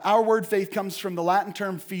Our word faith comes from the Latin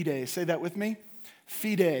term fide. Say that with me.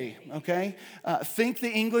 Fide, okay? Think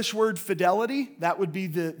the English word fidelity. That would be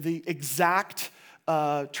the exact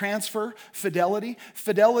transfer, fidelity.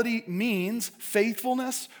 Fidelity means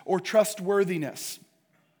faithfulness or trustworthiness.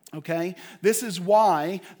 Okay? This is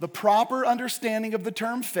why the proper understanding of the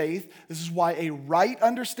term faith, this is why a right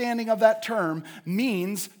understanding of that term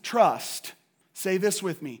means trust. Say this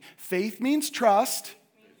with me. Faith means trust,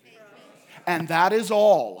 and that is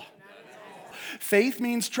all. Faith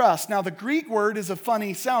means trust. Now, the Greek word is a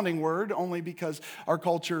funny sounding word, only because our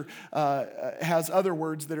culture has other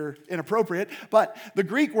words that are inappropriate. But the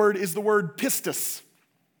Greek word is the word pistis.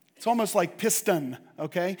 It's almost like piston,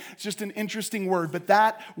 okay? It's just an interesting word. But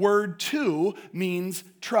that word, too, means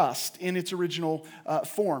trust in its original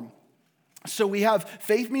form. So we have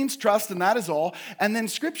faith means trust, and that is all. And then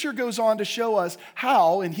Scripture goes on to show us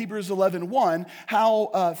how, in Hebrews 11:1,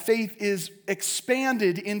 how faith is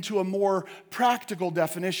expanded into a more practical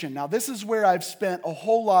definition. Now, this is where I've spent a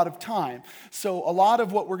whole lot of time. So a lot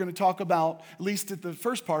of what we're going to talk about, at least at the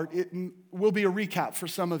first part, it will be a recap for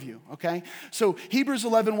some of you, okay? So Hebrews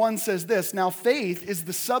 11:1 says this, "Now faith is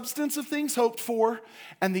the substance of things hoped for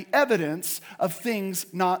and the evidence of things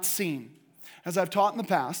not seen." As I've taught in the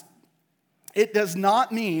past, it does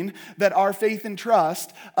not mean that our faith and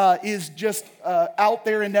trust is just out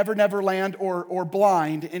there in never land or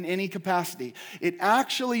blind in any capacity. It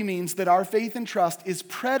actually means that our faith and trust is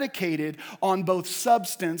predicated on both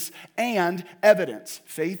substance and evidence.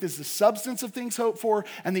 Faith is the substance of things hoped for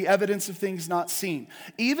and the evidence of things not seen.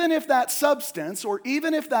 Even if that substance or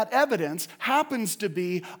even if that evidence happens to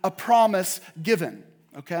be a promise given.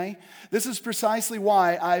 Okay? This is precisely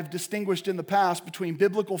why I've distinguished in the past between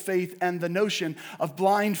biblical faith and the notion of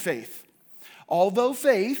blind faith. Although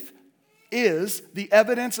faith is the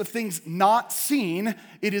evidence of things not seen,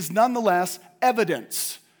 it is nonetheless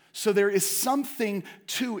evidence. So there is something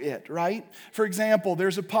to it, right? For example,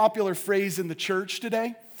 there's a popular phrase in the church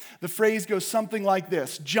today. The phrase goes something like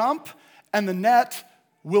this: jump and the net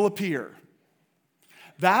will appear.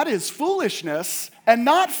 That is foolishness and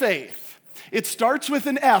not faith. It starts with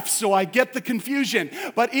an F, so I get the confusion,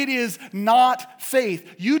 but it is not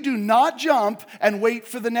faith. You do not jump and wait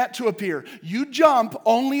for the net to appear. You jump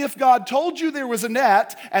only if God told you there was a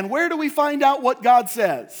net, and where do we find out what God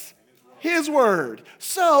says? His word.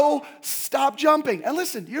 So stop jumping. And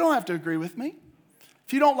listen, you don't have to agree with me.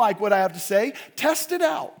 If you don't like what I have to say, test it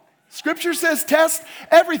out. Scripture says test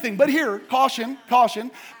everything, but here, caution,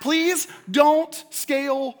 please don't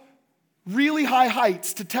scale really high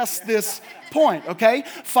heights to test this point, okay?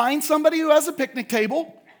 Find somebody who has a picnic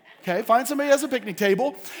table, okay? Find somebody who has a picnic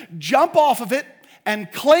table, jump off of it,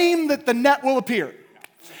 and claim that the net will appear.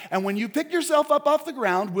 And when you pick yourself up off the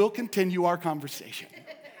ground, we'll continue our conversation,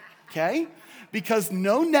 okay? Because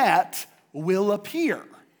no net will appear.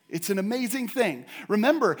 It's an amazing thing.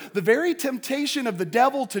 Remember, the very temptation of the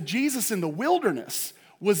devil to Jesus in the wilderness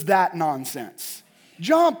was that nonsense.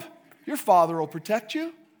 Jump, your Father will protect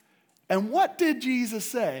you. And what did Jesus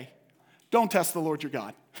say? Don't test the Lord your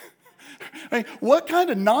God. I mean, what kind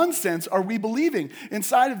of nonsense are we believing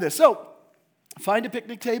inside of this? So, find a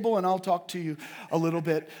picnic table and I'll talk to you a little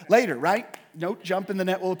bit later, right? Note, jump and the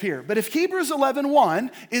net will appear. But if Hebrews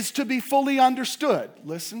 11:1 is to be fully understood,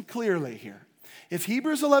 listen clearly here. If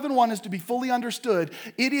Hebrews 11:1 is to be fully understood,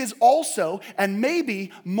 it is also, and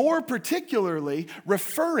maybe more particularly,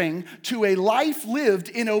 referring to a life lived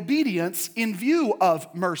in obedience in view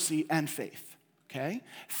of mercy and faith. Okay?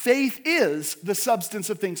 Faith is the substance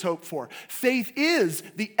of things hoped for. Faith is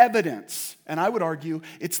the evidence, and I would argue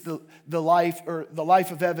it's the life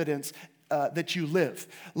of evidence that you live.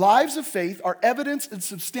 Lives of faith are evidenced and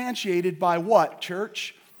substantiated by what,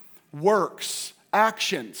 church? Works.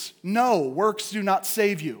 Actions. No, works do not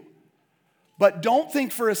save you. But don't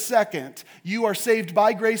think for a second you are saved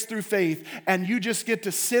by grace through faith and you just get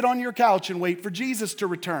to sit on your couch and wait for Jesus to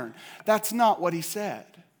return. That's not what he said.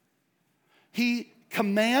 He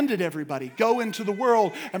commanded everybody, go into the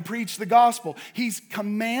world and preach the gospel. He's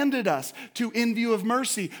commanded us to, in view of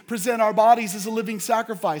mercy, present our bodies as a living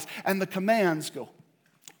sacrifice. And the commands go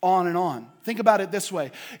on and on. Think about it this way.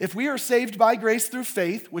 If we are saved by grace through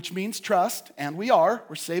faith, which means trust, and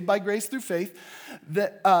we're saved by grace through faith,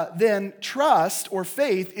 then trust or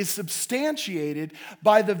faith is substantiated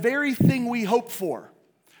by the very thing we hope for.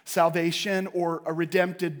 Salvation or a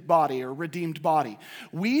redeemed body.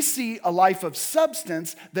 We see a life of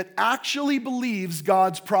substance that actually believes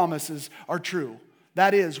God's promises are true.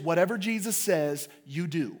 That is, whatever Jesus says, you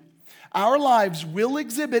do. Our lives will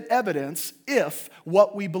exhibit evidence if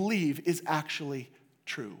what we believe is actually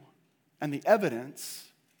true. And the evidence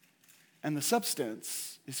and the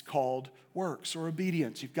substance is called works or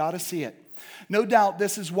obedience. You've got to see it. No doubt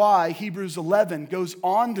this is why Hebrews 11 goes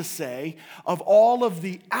on to say of all of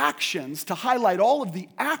the actions, to highlight all of the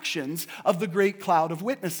actions of the great cloud of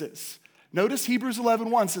witnesses. Notice Hebrews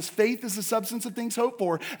 11:1 says, faith is the substance of things hoped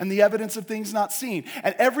for and the evidence of things not seen.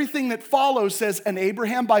 And everything that follows says, and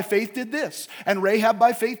Abraham by faith did this, and Rahab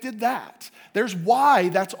by faith did that. There's why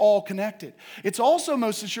that's all connected. It's also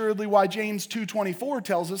most assuredly why James 2:24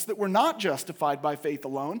 tells us that we're not justified by faith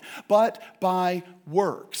alone, but by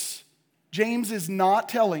works. James is not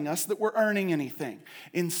telling us that we're earning anything.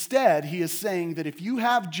 Instead, he is saying that if you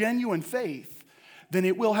have genuine faith, then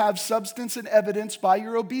it will have substance and evidence by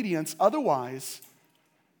your obedience. Otherwise,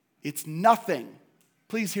 it's nothing.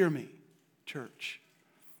 Please hear me, church.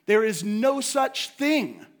 There is no such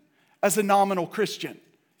thing as a nominal Christian.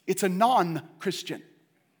 It's a non-Christian.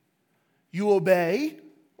 You obey,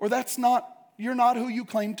 or you're not who you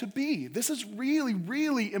claim to be. This is really,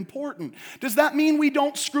 really important. Does that mean we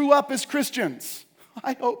don't screw up as Christians?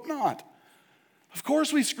 I hope not. Of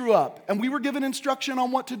course we screw up, and we were given instruction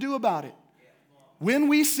on what to do about it. When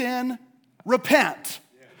we sin, repent.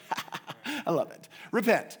 I love it.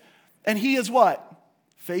 Repent. And he is what?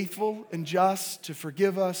 Faithful and just to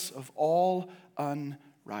forgive us of all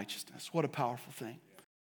unrighteousness. What a powerful thing.